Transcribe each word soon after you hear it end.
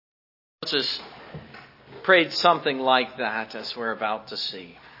Moses prayed something like that, as we're about to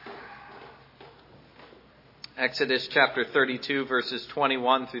see. Exodus chapter 32, verses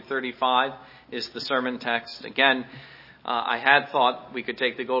 21 through 35 is the sermon text. Again, I had thought we could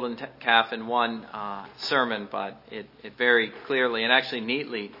take the golden calf in one sermon, but it very clearly and actually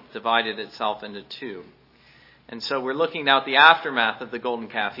neatly divided itself into two. And so we're looking now at the aftermath of the golden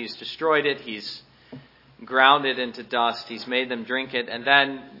calf. He's destroyed it. He's ground it into dust. He's made them drink it. And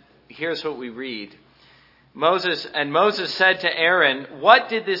then here's what we read. Moses said to Aaron, "What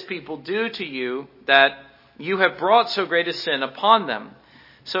did this people do to you that you have brought so great a sin upon them?"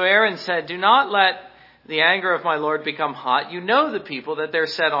 So Aaron said, "Do not let the anger of my Lord become hot. You know the people, that they're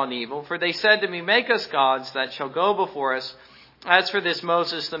set on evil. For they said to me, 'Make us gods that shall go before us.' As for this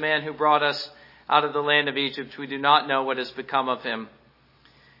Moses, the man who brought us out of the land of Egypt, we do not know what has become of him.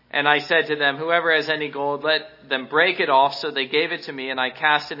 And I said to them, 'Whoever has any gold, let them break it off.' So they gave it to me, and I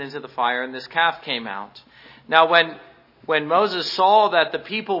cast it into the fire, and this calf came out." Now when Moses saw that the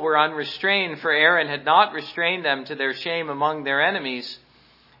people were unrestrained, for Aaron had not restrained them to their shame among their enemies,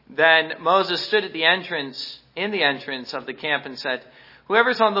 then Moses stood at the entrance of the camp and said,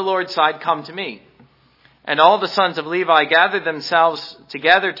 "Whoever's on the Lord's side, come to me." And all the sons of Levi gathered themselves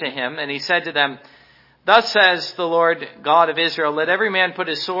together to him, and he said to them, "Thus says the Lord God of Israel, let every man put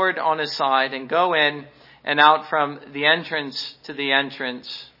his sword on his side and go in and out from the entrance to the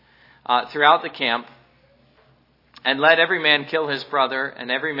entrance throughout the camp. And let every man kill his brother,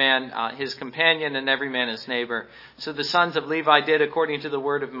 and every man his companion, and every man his neighbor." So the sons of Levi did according to the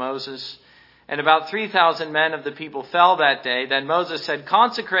word of Moses. And about 3,000 men of the people fell that day. Then Moses said,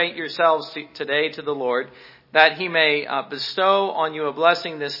 "Consecrate yourselves today to the Lord, that he may bestow on you a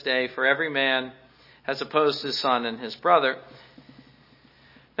blessing this day, for every man has opposed his son and his brother."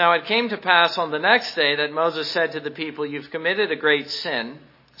 Now it came to pass on the next day that Moses said to the people, "You've committed a great sin.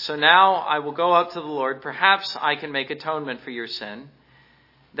 So now I will go up to the Lord. Perhaps I can make atonement for your sin."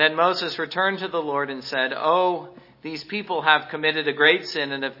 Then Moses returned to the Lord and said, "Oh, these people have committed a great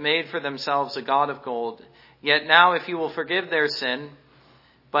sin and have made for themselves a god of gold. Yet now if you will forgive their sin,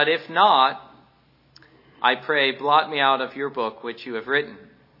 but if not, I pray, blot me out of your book which you have written."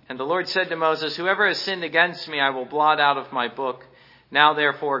 And the Lord said to Moses, "Whoever has sinned against me, I will blot out of my book. Now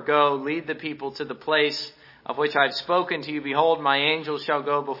therefore go, lead the people to the place of which I have spoken to you. Behold, my angel shall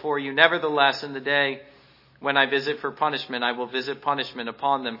go before you. Nevertheless, in the day when I visit for punishment, I will visit punishment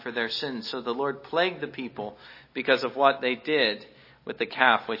upon them for their sins." So the Lord plagued the people because of what they did with the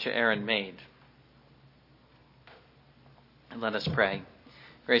calf which Aaron made. And let us pray.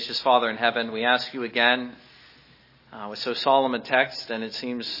 Gracious Father in heaven, we ask you again, with so solemn a text, and it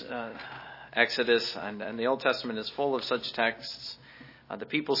seems Exodus and the Old Testament is full of such texts, the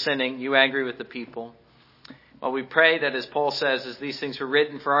people sinning, you angry with the people. Well, we pray that, as Paul says, as these things were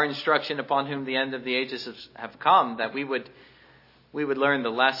written for our instruction, upon whom the end of the ages have come, that we would learn the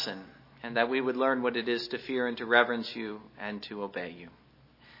lesson, and that we would learn what it is to fear and to reverence you and to obey you.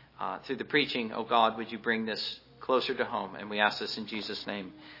 Through the preaching, O God, would you bring this closer to home? And we ask this in Jesus'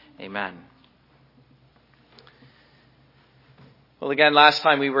 name. Amen. Well, again, last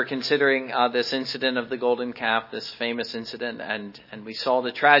time we were considering this incident of the golden calf, this famous incident, and we saw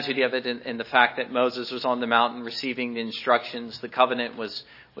the tragedy of it in the fact that Moses was on the mountain receiving the instructions. The covenant was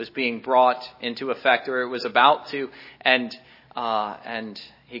being brought into effect, or it was about to, and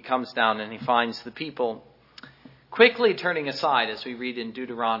he comes down and he finds the people quickly turning aside, as we read in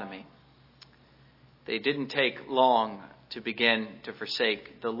Deuteronomy. They didn't take long to begin to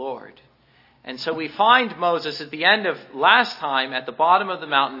forsake the Lord. And so we find Moses at the end of last time at the bottom of the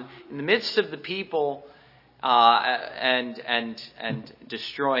mountain in the midst of the people and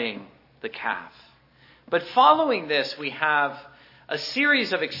destroying the calf. But following this, we have a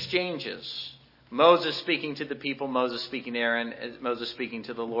series of exchanges. Moses speaking to the people, Moses speaking to Aaron, Moses speaking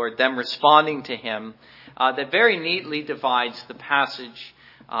to the Lord, them responding to him, that very neatly divides the passage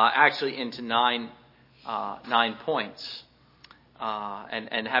actually into nine points.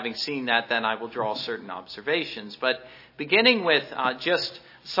 And having seen that, then I will draw certain observations. But beginning with just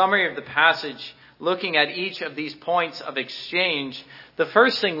summary of the passage, looking at each of these points of exchange, the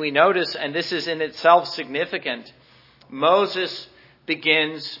first thing we notice, and this is in itself significant, Moses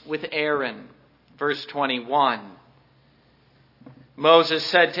begins with Aaron. Verse 21. Moses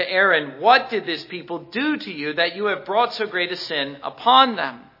said to Aaron, "What did this people do to you that you have brought so great a sin upon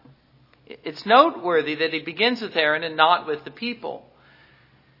them?" It's noteworthy that he begins with Aaron and not with the people.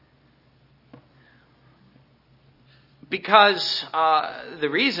 Because the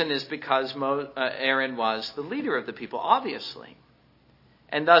reason is because Aaron was the leader of the people, obviously.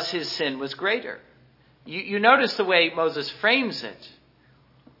 And thus his sin was greater. You notice the way Moses frames it.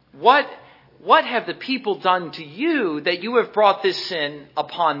 What have the people done to you that you have brought this sin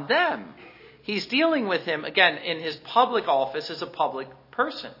upon them? He's dealing with him, again, in his public office as a public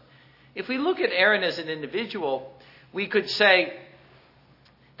person. If we look at Aaron as an individual, we could say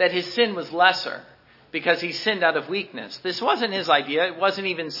that his sin was lesser because he sinned out of weakness. This wasn't his idea. It wasn't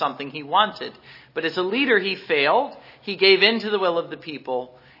even something he wanted. But as a leader, he failed. He gave in to the will of the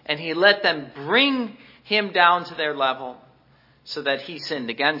people, and he let them bring him down to their level so that he sinned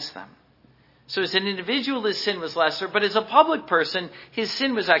against them. So as an individual, his sin was lesser, but as a public person, his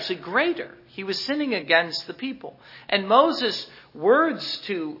sin was actually greater. He was sinning against the people. And Moses' words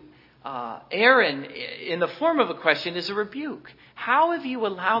to Aaron in the form of a question is a rebuke. How have you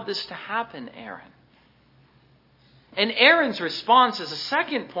allowed this to happen, Aaron? And Aaron's response is a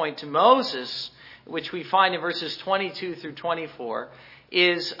second point to Moses, which we find in verses 22 through 24,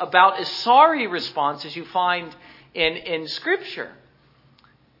 is about as sorry response as you find in Scripture.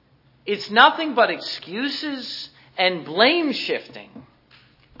 It's nothing but excuses and blame shifting.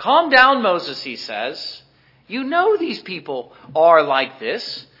 Calm down, Moses, he says. You know these people are like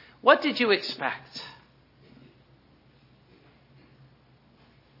this. What did you expect?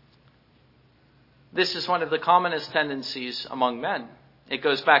 This is one of the commonest tendencies among men. It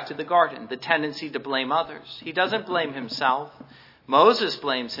goes back to the garden, the tendency to blame others. He doesn't blame himself. Moses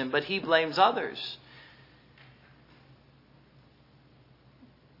blames him, but he blames others.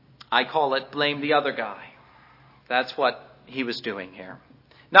 I call it blame the other guy. That's what he was doing here.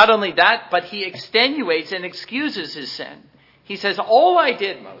 Not only that, but he extenuates and excuses his sin. He says, all I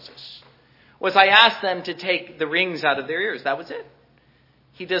did, Moses, was I asked them to take the rings out of their ears. That was it.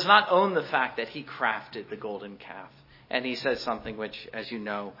 He does not own the fact that he crafted the golden calf. And he says something which, as you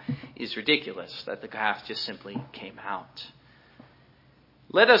know, is ridiculous, that the calf just simply came out.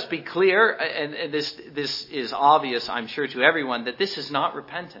 Let us be clear, and this is obvious, I'm sure, to everyone, that this is not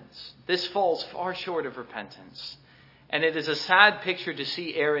repentance. This falls far short of repentance. And it is a sad picture to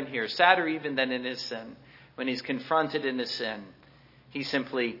see Aaron here, sadder even than in his sin. When he's confronted in his sin, he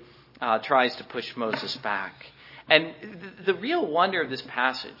simply tries to push Moses back. And the real wonder of this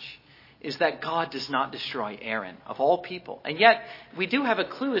passage is that God does not destroy Aaron, of all people. And yet, we do have a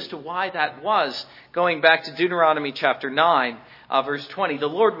clue as to why that was. Going back to Deuteronomy chapter 9, verse 20, the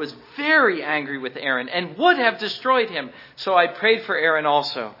Lord was very angry with Aaron and would have destroyed him. So I prayed for Aaron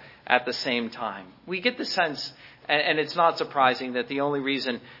also at the same time. We get the sense, and it's not surprising, that the only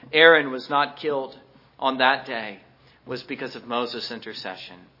reason Aaron was not killed on that day was because of Moses'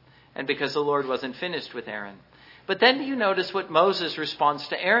 intercession and because the Lord wasn't finished with Aaron. But then you notice what Moses' response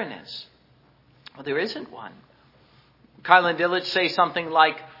to Aaron is. Well, there isn't one. Kyle and Dillage say something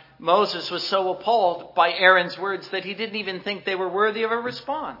like, Moses was so appalled by Aaron's words that he didn't even think they were worthy of a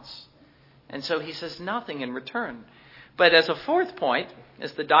response. And so he says nothing in return. But as a fourth point,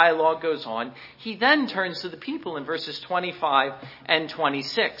 as the dialogue goes on, he then turns to the people in verses 25 and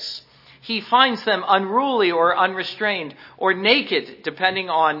 26. He finds them unruly or unrestrained or naked, depending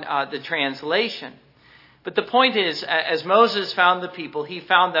on the translation. But the point is, as Moses found the people, he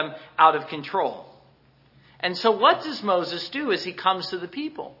found them out of control. And so what does Moses do as he comes to the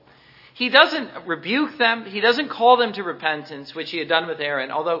people? He doesn't rebuke them. He doesn't call them to repentance, which he had done with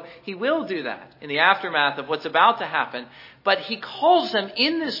Aaron, although he will do that in the aftermath of what's about to happen. But he calls them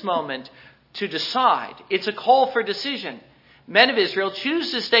in this moment to decide. It's a call for decision. Men of Israel,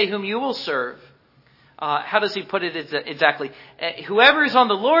 choose this day whom you will serve. How does he put it exactly? Whoever is on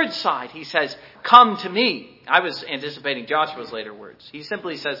the Lord's side, he says, come to me. I was anticipating Joshua's later words. He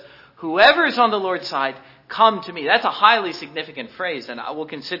simply says, whoever is on the Lord's side, come to me. That's a highly significant phrase, and I will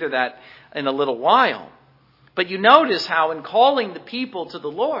consider that in a little while. But you notice how in calling the people to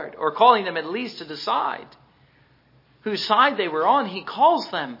the Lord, or calling them at least to decide whose side they were on, he calls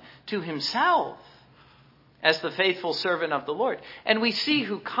them to himself as the faithful servant of the Lord. And we see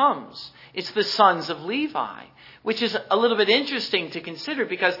who comes. It's the sons of Levi, which is a little bit interesting to consider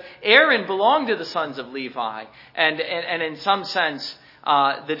because Aaron belonged to the sons of Levi. And in some sense,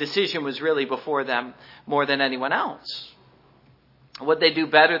 the decision was really before them more than anyone else. Would they do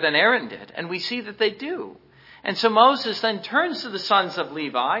better than Aaron did? And we see that they do. And so Moses then turns to the sons of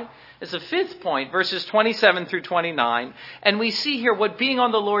Levi as a fifth point, verses 27 through 29. And we see here what being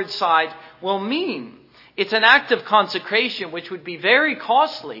on the Lord's side will mean. It's an act of consecration which would be very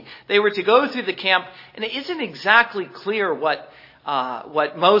costly. They were to go through the camp, and it isn't exactly clear what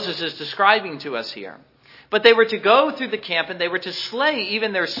Moses is describing to us here. But they were to go through the camp, and they were to slay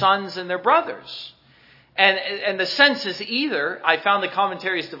even their sons and their brothers. And the sense is either, I found the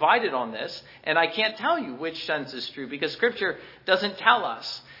commentaries divided on this, and I can't tell you which sense is true, because Scripture doesn't tell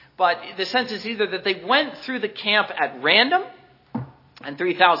us. But the sense is either that they went through the camp at random, and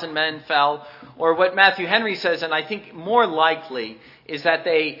 3,000 men fell. Or what Matthew Henry says, and I think more likely, is that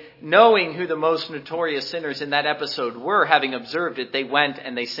they, knowing who the most notorious sinners in that episode were, having observed it, they went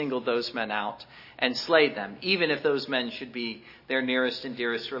and they singled those men out and slayed them, even if those men should be their nearest and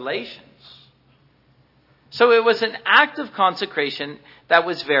dearest relations. So it was an act of consecration that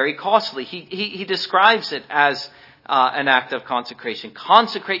was very costly. He describes it as an act of consecration.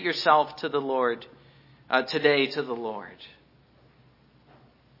 Consecrate yourself to the Lord, today to the Lord.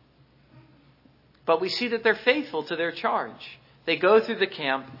 But we see that they're faithful to their charge. They go through the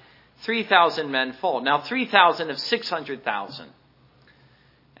camp, 3,000 men fall. Now 3,000 of 600,000.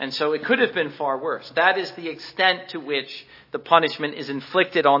 And so it could have been far worse. That is the extent to which the punishment is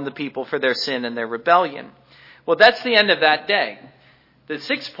inflicted on the people for their sin and their rebellion. Well, that's the end of that day. The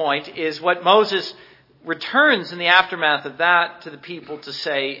sixth point is what Moses returns in the aftermath of that to the people to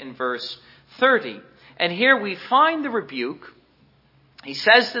say in verse 30. And here we find the rebuke. He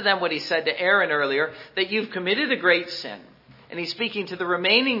says to them what he said to Aaron earlier, that you've committed a great sin. And he's speaking to the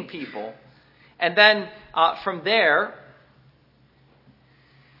remaining people. And then from there,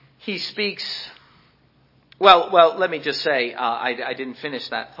 he speaks, well, let me just say, I didn't finish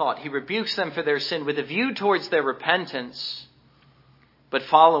that thought. He rebukes them for their sin with a view towards their repentance. But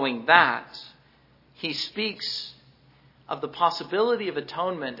following that, he speaks of the possibility of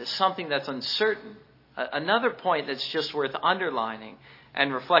atonement as something that's uncertain. Another point that's just worth underlining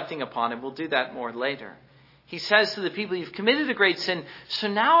and reflecting upon, and we'll do that more later. He says to the people, you've committed a great sin, so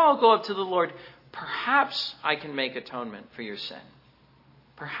now I'll go up to the Lord. Perhaps I can make atonement for your sin.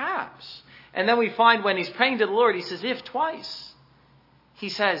 Perhaps. And then we find when he's praying to the Lord, he says, if twice. He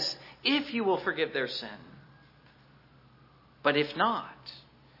says, if you will forgive their sin. But if not.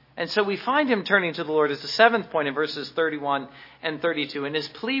 And so we find him turning to the Lord as the seventh point in verses 31 and 32. And his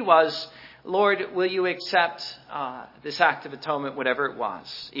plea was, Lord, will you accept this act of atonement, whatever it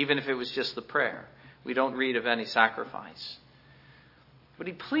was, even if it was just the prayer. We don't read of any sacrifice. But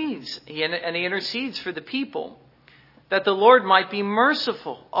he pleads and he intercedes for the people that the Lord might be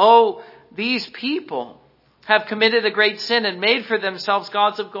merciful. Oh, these people have committed a great sin and made for themselves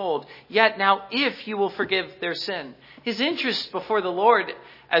gods of gold. Yet now, if you will forgive their sin. His interest before the Lord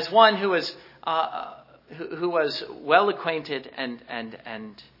as one who was well acquainted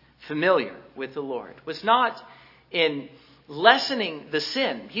and familiar with the Lord was not in lessening the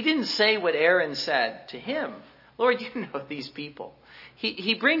sin. He didn't say what Aaron said to him. Lord, you know these people.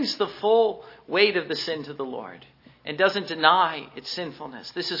 He brings the full weight of the sin to the Lord and doesn't deny its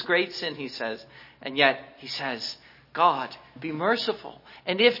sinfulness. This is great sin, he says. And yet he says, God, be merciful.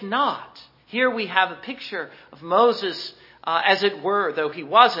 And if not, here we have a picture of Moses, as it were, though he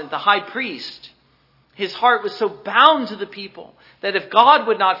wasn't, the high priest. His heart was so bound to the people that if God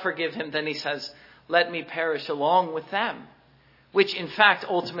would not forgive him, then he says, let me perish along with them. Which in fact,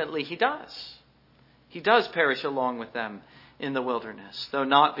 ultimately he does. He does perish along with them in the wilderness, though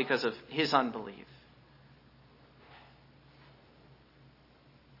not because of his unbelief.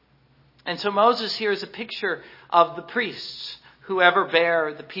 And so Moses here is a picture of the priests who ever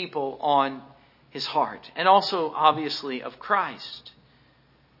bear the people on his heart. And also, obviously, of Christ.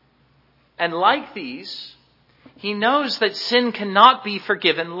 And like these, he knows that sin cannot be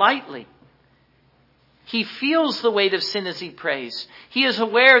forgiven lightly. He feels the weight of sin as he prays. He is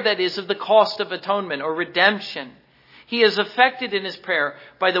aware, that is, of the cost of atonement or redemption. He is affected in his prayer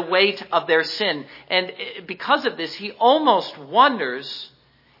by the weight of their sin. And because of this, he almost wonders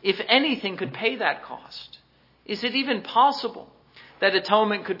if anything could pay that cost. Is it even possible that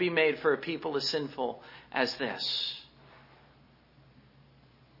atonement could be made for a people as sinful as this?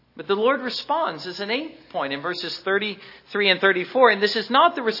 But the Lord responds as an eighth point in verses 33 and 34. And this is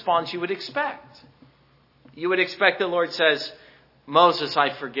not the response you would expect. You would expect the Lord says, Moses,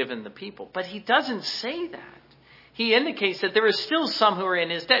 I've forgiven the people. But he doesn't say that. He indicates that there are still some who are in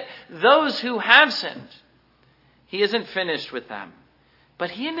his debt. Those who have sinned. He isn't finished with them.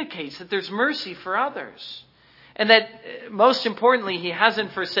 But he indicates that there's mercy for others. And that, most importantly, he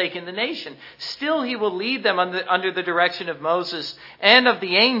hasn't forsaken the nation. Still, he will lead them under the direction of Moses and of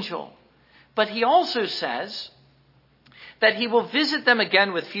the angel. But he also says that he will visit them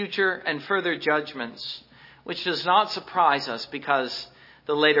again with future and further judgments, which does not surprise us because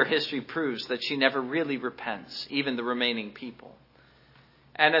the later history proves that she never really repents, even the remaining people.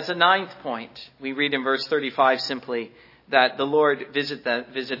 And as a ninth point, we read in verse 35 simply that the Lord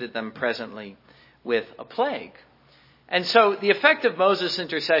visited them presently with a plague. And so the effect of Moses'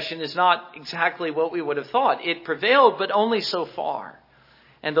 intercession is not exactly what we would have thought. It prevailed, but only so far.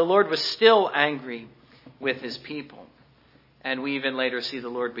 And the Lord was still angry with his people. And we even later see the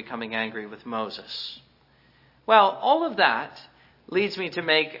Lord becoming angry with Moses. Well, all of that leads me to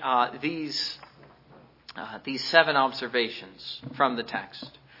make these 7 observations from the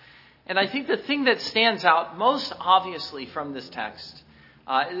text. And I think the thing that stands out most obviously from this text,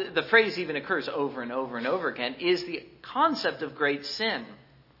 the phrase even occurs over and over and over again, is the concept of great sin.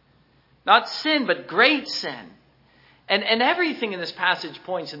 Not sin, but great sin. And everything in this passage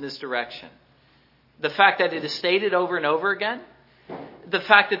points in this direction. The fact that it is stated over and over again. The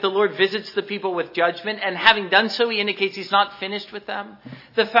fact that the Lord visits the people with judgment, and having done so, he indicates he's not finished with them.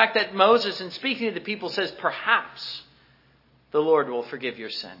 The fact that Moses, in speaking to the people, says, perhaps the Lord will forgive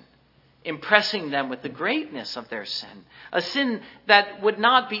your sin, impressing them with the greatness of their sin, a sin that would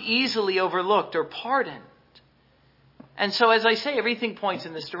not be easily overlooked or pardoned. And so, as I say, everything points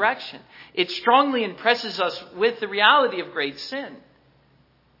in this direction. It strongly impresses us with the reality of great sin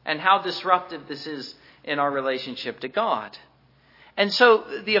and how disruptive this is in our relationship to God. And so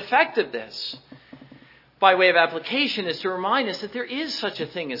the effect of this, by way of application, is to remind us that there is such a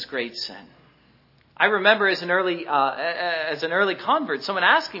thing as great sin. I remember as an early convert, someone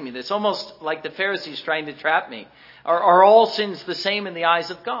asking me this, almost like the Pharisees trying to trap me. Are all sins the same in the eyes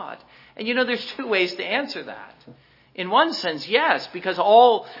of God? And there's 2 ways to answer that. In one sense, yes, because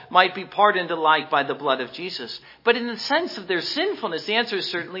all might be pardoned alike by the blood of Jesus. But in the sense of their sinfulness, the answer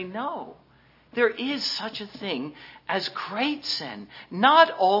is certainly no. There is such a thing as great sin.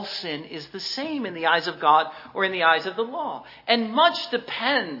 Not all sin is the same in the eyes of God or in the eyes of the law. And much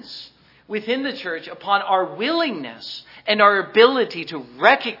depends within the church upon our willingness and our ability to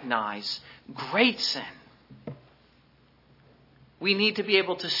recognize great sin. We need to be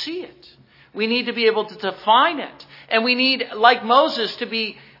able to see it. We need to be able to define it. And we need, like Moses,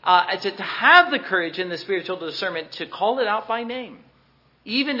 to have the courage and the spiritual discernment to call it out by name,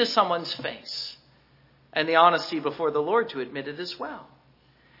 even to someone's face, and the honesty before the Lord to admit it as well.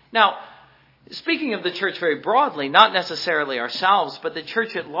 Now, speaking of the church very broadly, not necessarily ourselves, but the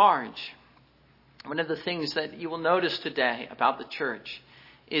church at large, one of the things that you will notice today about the church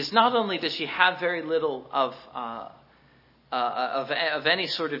is not only does she have very little of any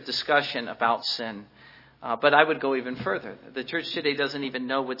sort of discussion about sin, but I would go even further. The church today doesn't even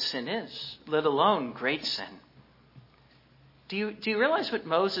know what sin is, let alone great sin. Do you realize what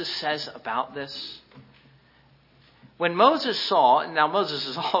Moses says about this? When Moses saw, and now Moses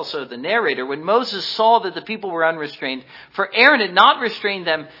is also the narrator, when Moses saw that the people were unrestrained, for Aaron had not restrained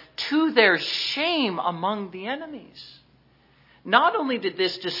them to their shame among the enemies. Not only did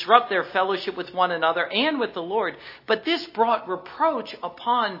this disrupt their fellowship with one another and with the Lord, but this brought reproach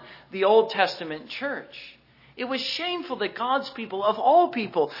upon the Old Testament church. It was shameful that God's people, of all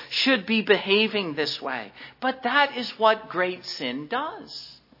people, should be behaving this way. But that is what great sin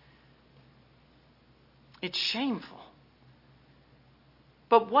does. It's shameful.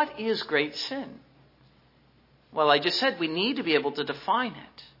 But what is great sin? Well, I just said we need to be able to define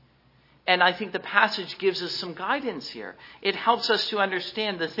it. And I think the passage gives us some guidance here. It helps us to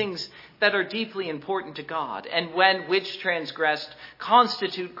understand the things that are deeply important to God and which transgressed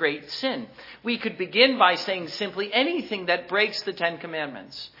constitute great sin. We could begin by saying simply anything that breaks the 10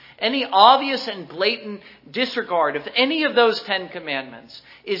 Commandments. Any obvious and blatant disregard of any of those 10 Commandments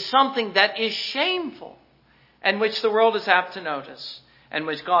is something that is shameful and which the world is apt to notice and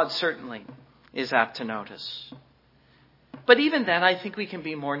which God certainly is apt to notice. But even then, I think we can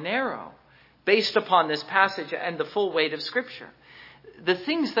be more narrow based upon this passage and the full weight of Scripture. The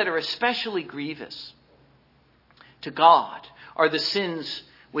things that are especially grievous to God are the sins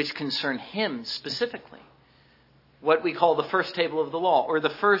which concern Him specifically. What we call the first table of the law, or the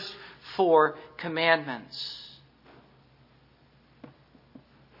first 4 commandments.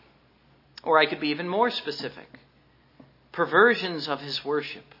 Or I could be even more specific. Perversions of His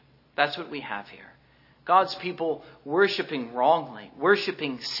worship. That's what we have here. God's people worshiping wrongly,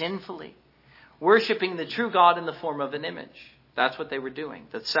 worshiping sinfully, worshiping the true God in the form of an image. That's what they were doing.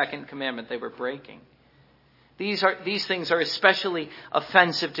 The second commandment they were breaking. These things are especially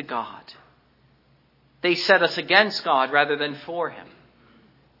offensive to God. They set us against God rather than for Him.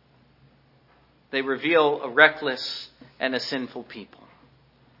 They reveal a reckless and a sinful people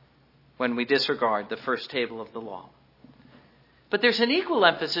when we disregard the first table of the law. But there's an equal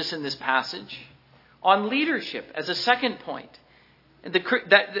emphasis in this passage on leadership as a second point. And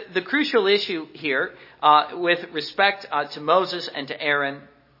the crucial issue here with respect to Moses and to Aaron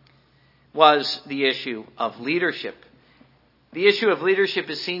was the issue of leadership. The issue of leadership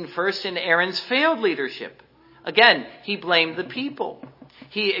is seen first in Aaron's failed leadership. Again, he blamed the people.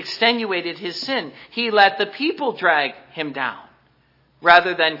 He extenuated his sin. He let the people drag him down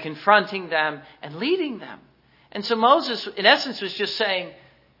rather than confronting them and leading them. And so Moses, in essence, was just saying,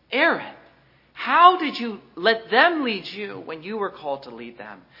 Aaron, How did you let them lead you when you were called to lead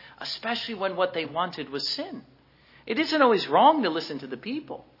them, especially when what they wanted was sin? It isn't always wrong to listen to the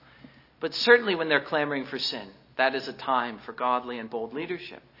people, but certainly when they're clamoring for sin, that is a time for godly and bold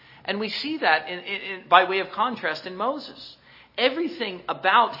leadership. And we see that by way of contrast in Moses. Everything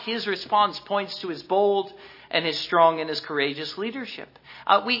about his response points to his bold and his strong and his courageous leadership.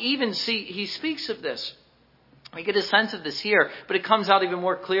 We even see, he speaks of this. We get a sense of this here, but it comes out even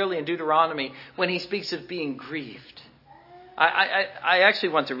more clearly in Deuteronomy when he speaks of being grieved. I actually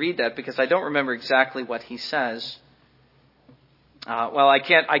want to read that because I don't remember exactly what he says. I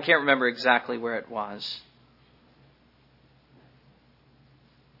can't remember exactly where it was.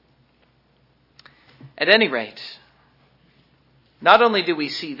 At any rate, not only do we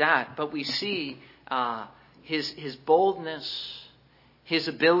see that, but we see his boldness, his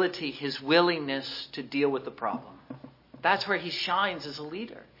ability, his willingness to deal with the problem. That's where he shines as a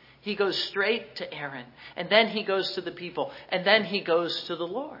leader. He goes straight to Aaron, and then he goes to the people, and then he goes to the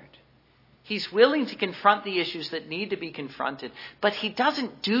Lord. He's willing to confront the issues that need to be confronted, but he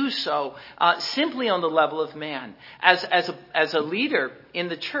doesn't do so simply on the level of man. As a leader in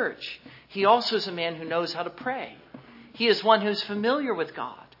the church, he also is a man who knows how to pray. He is one who's familiar with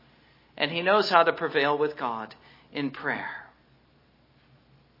God, and he knows how to prevail with God in prayer.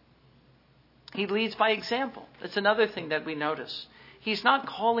 He leads by example. That's another thing that we notice. He's not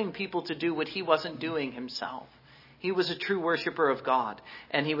calling people to do what he wasn't doing himself. He was a true worshiper of God,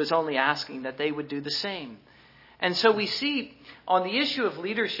 and he was only asking that they would do the same. And so we see on the issue of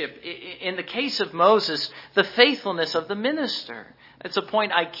leadership, in the case of Moses, the faithfulness of the minister. It's a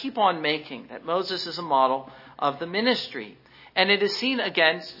point I keep on making, that Moses is a model of the ministry. And it is seen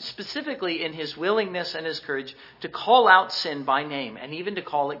again specifically in his willingness and his courage to call out sin by name, and even to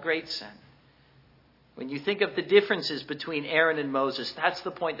call it great sin. When you think of the differences between Aaron and Moses, that's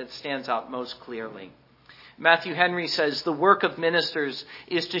the point that stands out most clearly. Matthew Henry says the work of ministers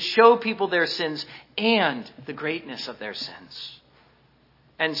is to show people their sins and the greatness of their sins.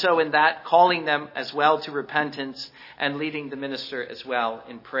 And so in that, calling them as well to repentance and leading the minister as well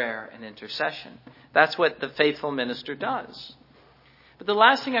in prayer and intercession. That's what the faithful minister does. But the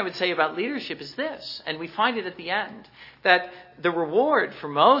last thing I would say about leadership is this, and we find it at the end, that the reward for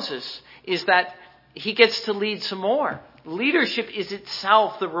Moses is that he gets to lead some more. Leadership is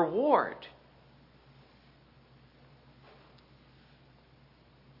itself the reward.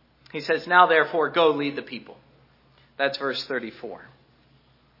 He says, now therefore go lead the people. That's verse 34.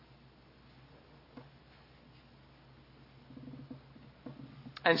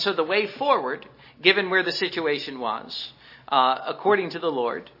 And so the way forward, given where the situation was, according to the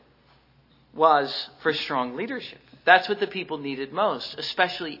Lord, was for strong leadership. That's what the people needed most,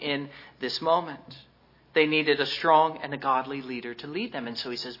 especially in this moment. They needed a strong and a godly leader to lead them. And so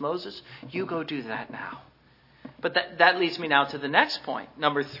he says, Moses, you go do that now. But that leads me now to the next point,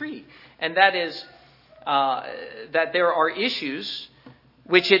 number 3. And that is that there are issues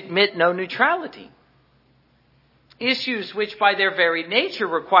which admit no neutrality. Issues which by their very nature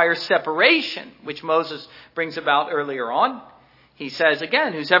require separation, which Moses brings about earlier on. He says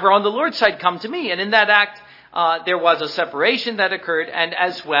again, who's ever on the Lord's side, come to me. And in that act, there was a separation that occurred, and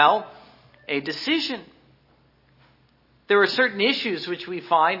as well, a decision. There are certain issues which we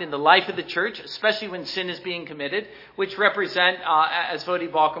find in the life of the church, especially when sin is being committed, which represent, as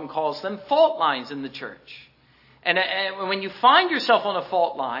Vodi Balkum calls them, fault lines in the church. And when you find yourself on a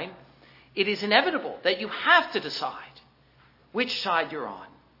fault line, it is inevitable that you have to decide which side you're on.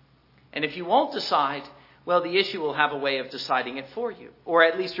 And if you won't decide, well, the issue will have a way of deciding it for you, or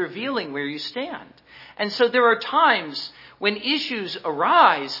at least revealing where you stand. And so there are times when issues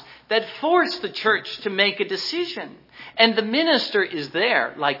arise that force the church to make a decision. And the minister is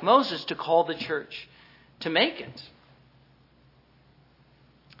there, like Moses, to call the church to make it.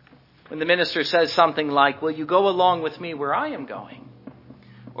 When the minister says something like, will you go along with me where I am going?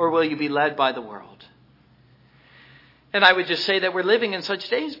 Or will you be led by the world? And I would just say that we're living in such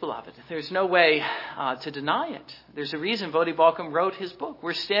days, beloved. There's no way to deny it. There's a reason Vodi Balkum wrote his book.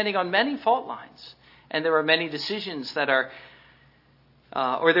 We're standing on many fault lines. And there are many decisions that are,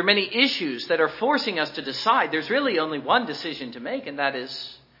 or there are many issues that are forcing us to decide. There's really only one decision to make, and that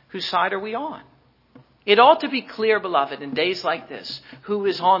is, whose side are we on? It ought to be clear, beloved, in days like this, who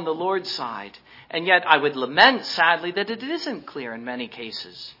is on the Lord's side. And yet I would lament, sadly, that it isn't clear in many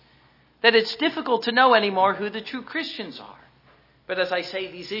cases. That it's difficult to know anymore who the true Christians are. But as I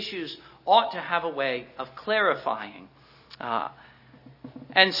say, these issues ought to have a way of clarifying.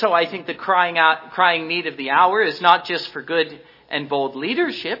 And so I think the crying need of the hour is not just for good and bold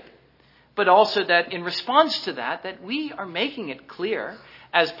leadership, but also that in response to that we are making it clear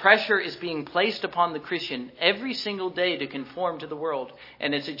as pressure is being placed upon the Christian every single day to conform to the world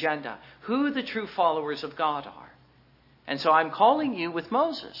and its agenda, who the true followers of God are. And so I'm calling you with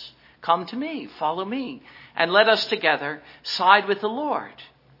Moses. Come to me, follow me, and let us together side with the Lord.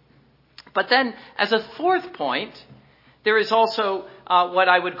 But then, as a fourth point, there is also what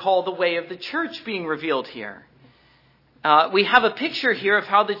I would call the way of the church being revealed here. We have a picture here of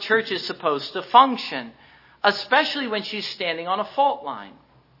how the church is supposed to function, especially when she's standing on a fault line.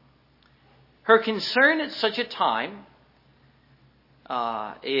 Her concern at such a time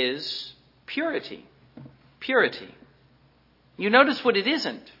is purity. Purity. You notice what it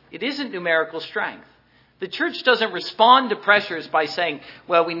isn't. It isn't numerical strength. The church doesn't respond to pressures by saying,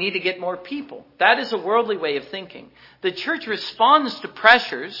 well, we need to get more people. That is a worldly way of thinking. The church responds to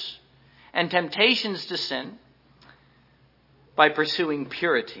pressures and temptations to sin by pursuing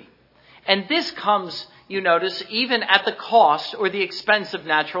purity. And this comes, you notice, even at the cost or the expense of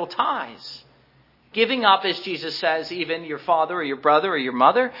natural ties. Giving up, as Jesus says, even your father or your brother or your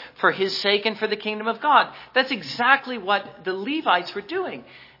mother for his sake and for the kingdom of God. That's exactly what the Levites were doing.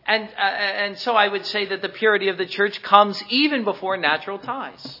 And so I would say that the purity of the church comes even before natural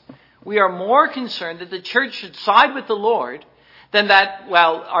ties. We are more concerned that the church should side with the Lord than that,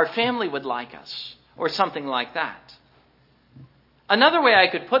 well, our family would like us or something like that. Another way I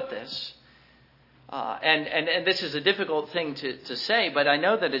could put this, and this is a difficult thing to say, but I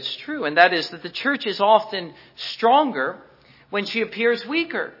know that it's true, and that is that the church is often stronger when she appears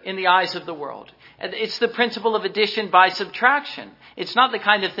weaker in the eyes of the world. It's the principle of addition by subtraction. It's not the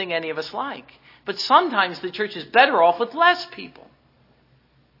kind of thing any of us like. But sometimes the church is better off with less people,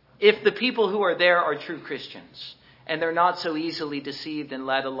 if the people who are there are true Christians, and they're not so easily deceived and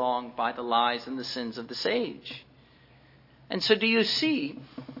led along by the lies and the sins of this age. And so do you see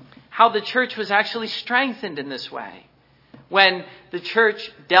how the church was actually strengthened in this way when the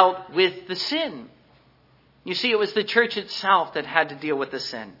church dealt with the sin? You see, it was the church itself that had to deal with the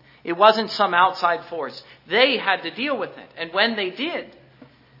sin. It wasn't some outside force. They had to deal with it. And when they did,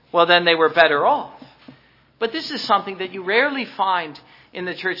 well, then they were better off. But this is something that you rarely find in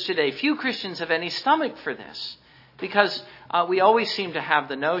the church today. Few Christians have any stomach for this because we always seem to have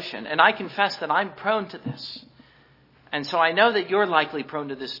the notion, and I confess that I'm prone to this. And so I know that you're likely prone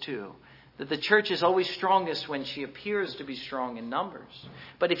to this too, that the church is always strongest when she appears to be strong in numbers.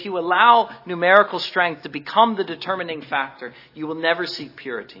 But if you allow numerical strength to become the determining factor, you will never seek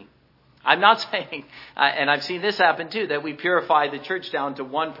purity. I'm not saying, and I've seen this happen too, that we purify the church down to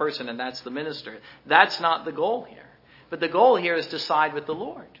one person and that's the minister. That's not the goal here. But the goal here is to side with the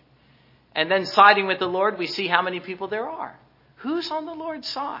Lord. And then siding with the Lord, we see how many people there are. Who's on the Lord's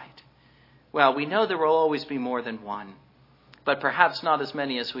side? Well, we know there will always be more than one, but perhaps not as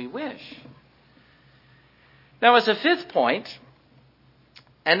many as we wish. Now, as a fifth point,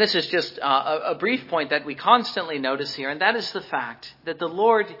 and this is just a brief point that we constantly notice here, and that is the fact that the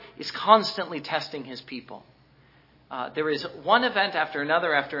Lord is constantly testing his people. There is one event after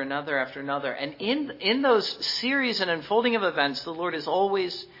another, after another, after another. And in those series and unfolding of events, the Lord is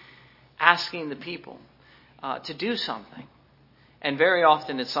always asking the people to do something. And very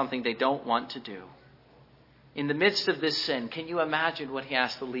often it's something they don't want to do. In the midst of this sin, can you imagine what he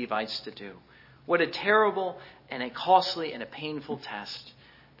asked the Levites to do? What a terrible and a costly and a painful test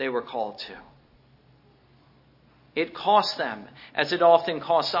they were called to. It cost them, as it often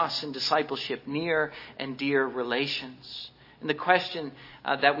costs us in discipleship, near and dear relations. And the question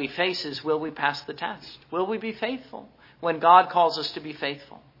that we face is, will we pass the test? Will we be faithful when God calls us to be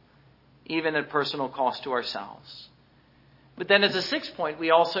faithful, even at personal cost to ourselves? But then as a sixth point,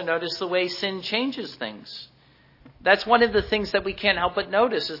 we also notice the way sin changes things. That's one of the things that we can't help but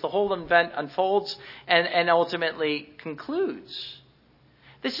notice as the whole event unfolds and ultimately concludes.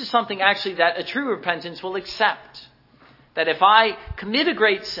 This is something actually that a true repentance will accept. That if I commit a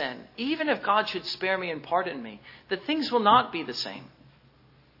great sin, even if God should spare me and pardon me, that things will not be the same.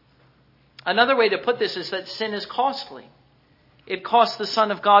 Another way to put this is that sin is costly. It cost the Son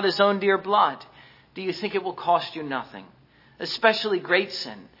of God his own dear blood. Do you think it will cost you nothing? Especially great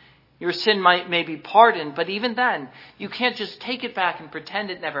sin. Your sin may be pardoned, but even then, you can't just take it back and pretend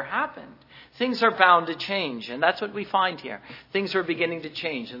it never happened. Things are bound to change, and that's what we find here. Things are beginning to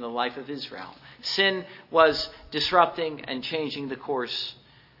change in the life of Israel. Sin was disrupting and changing the course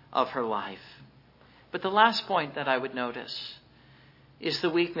of her life. But the last point that I would notice is the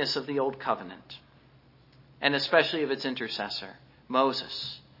weakness of the old covenant, and especially of its intercessor,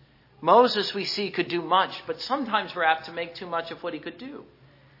 Moses. Moses, we see, could do much, but sometimes we're apt to make too much of what he could do.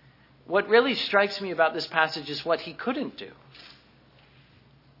 What really strikes me about this passage is what he couldn't do.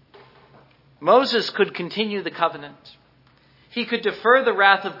 Moses could continue the covenant. He could defer the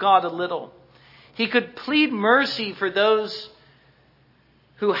wrath of God a little. He could plead mercy for those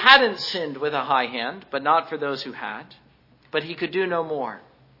who hadn't sinned with a high hand, but not for those who had. But he could do no more.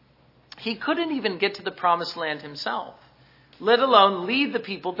 He couldn't even get to the promised land himself, let alone lead the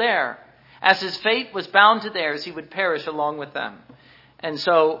people there. As his fate was bound to theirs, he would perish along with them. And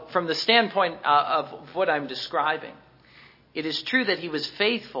so, from the standpoint of what I'm describing, it is true that he was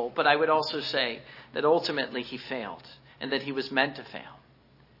faithful, but I would also say that ultimately he failed, and that he was meant to fail.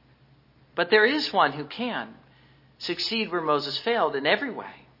 But there is one who can succeed where Moses failed in every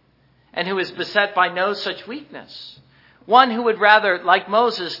way, and who is beset by no such weakness. One who would rather, like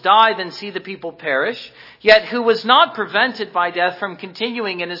Moses, die than see the people perish, yet who was not prevented by death from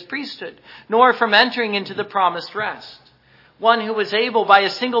continuing in his priesthood, nor from entering into the promised rest. One who was able by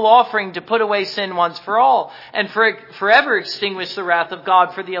a single offering to put away sin once for all, and forever extinguish the wrath of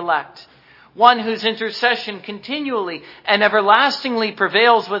God for the elect. One whose intercession continually and everlastingly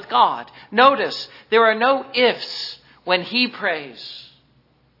prevails with God. Notice, there are no ifs when he prays.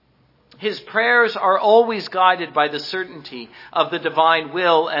 His prayers are always guided by the certainty of the divine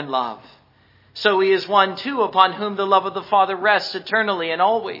will and love. So he is one too upon whom the love of the Father rests eternally and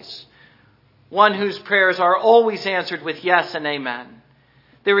always. One whose prayers are always answered with yes and amen.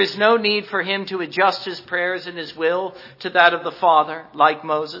 There is no need for him to adjust his prayers and his will to that of the Father, like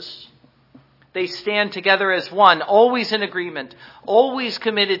Moses. They stand together as one, always in agreement, always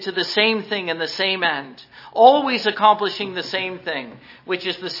committed to the same thing and the same end, always accomplishing the same thing, which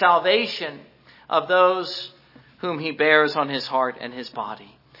is the salvation of those whom he bears on his heart and his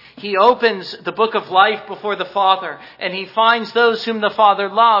body. He opens the book of life before the Father, and he finds those whom the Father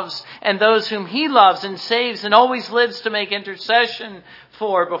loves and those whom he loves and saves and always lives to make intercession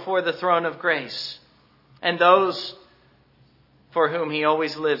for before the throne of grace, and those for whom he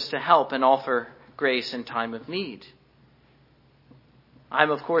always lives to help and offer grace in time of need. I'm,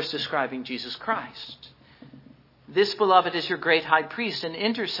 of course, describing Jesus Christ. This, beloved, is your great high priest and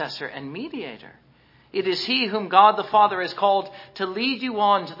intercessor and mediator. It is he whom God the Father has called to lead you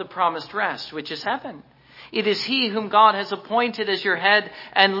on to the promised rest, which is heaven. It is he whom God has appointed as your head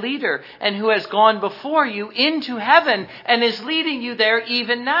and leader, and who has gone before you into heaven and is leading you there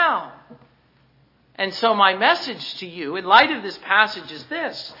even now. And so my message to you in light of this passage is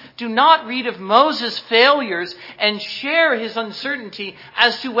this: do not read of Moses' failures and share his uncertainty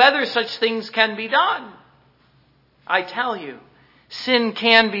as to whether such things can be done. I tell you, sin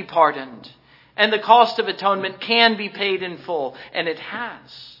can be pardoned, and the cost of atonement can be paid in full, and it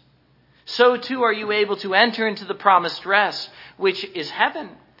has. So too are you able to enter into the promised rest, which is heaven,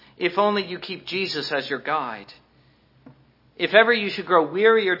 if only you keep Jesus as your guide. If ever you should grow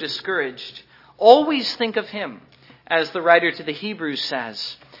weary or discouraged, always think of him, as the writer to the Hebrews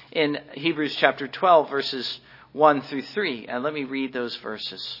says in Hebrews chapter 12, verses 1 through 3. And let me read those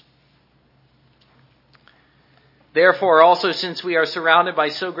verses. Therefore, also, since we are surrounded by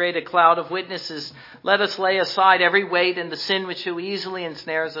so great a cloud of witnesses, let us lay aside every weight and the sin which so easily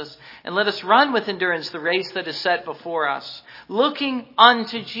ensnares us, and let us run with endurance the race that is set before us, looking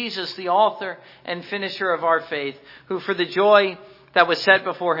unto Jesus, the author and finisher of our faith, who for the joy that was set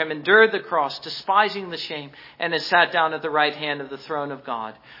before him endured the cross, despising the shame, and has sat down at the right hand of the throne of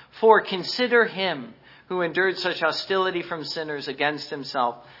God. For consider him who endured such hostility from sinners against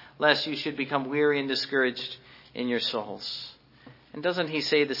himself, lest you should become weary and discouraged in your souls. And doesn't he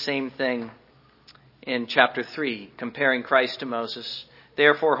say the same thing in chapter 3, comparing Christ to Moses?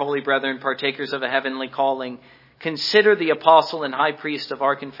 Therefore, holy brethren, partakers of a heavenly calling, consider the apostle and high priest of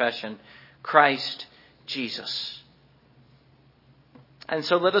our confession, Christ Jesus. And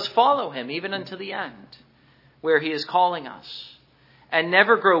so let us follow him even unto the end, where he is calling us. And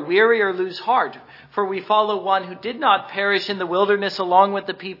never grow weary or lose heart, for we follow one who did not perish in the wilderness along with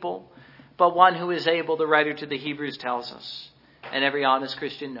the people, but one who is able, the writer to the Hebrews tells us, and every honest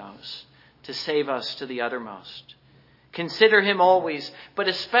Christian knows, to save us to the uttermost. Consider him always, but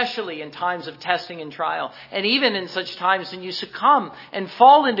especially in times of testing and trial, and even in such times when you succumb and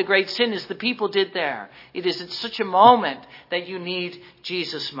fall into great sin as the people did there. It is at such a moment that you need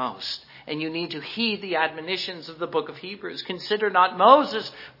Jesus most, and you need to heed the admonitions of the book of Hebrews. Consider not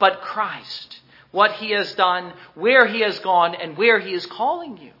Moses, but Christ, what he has done, where he has gone, and where he is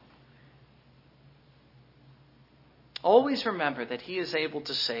calling you. Always remember that he is able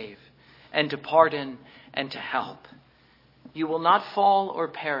to save and to pardon and to help. You will not fall or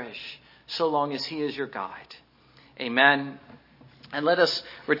perish so long as he is your guide. Amen. And let us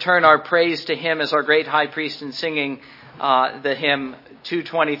return our praise to him as our great high priest in singing the hymn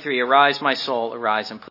 223, Arise, my soul, arise and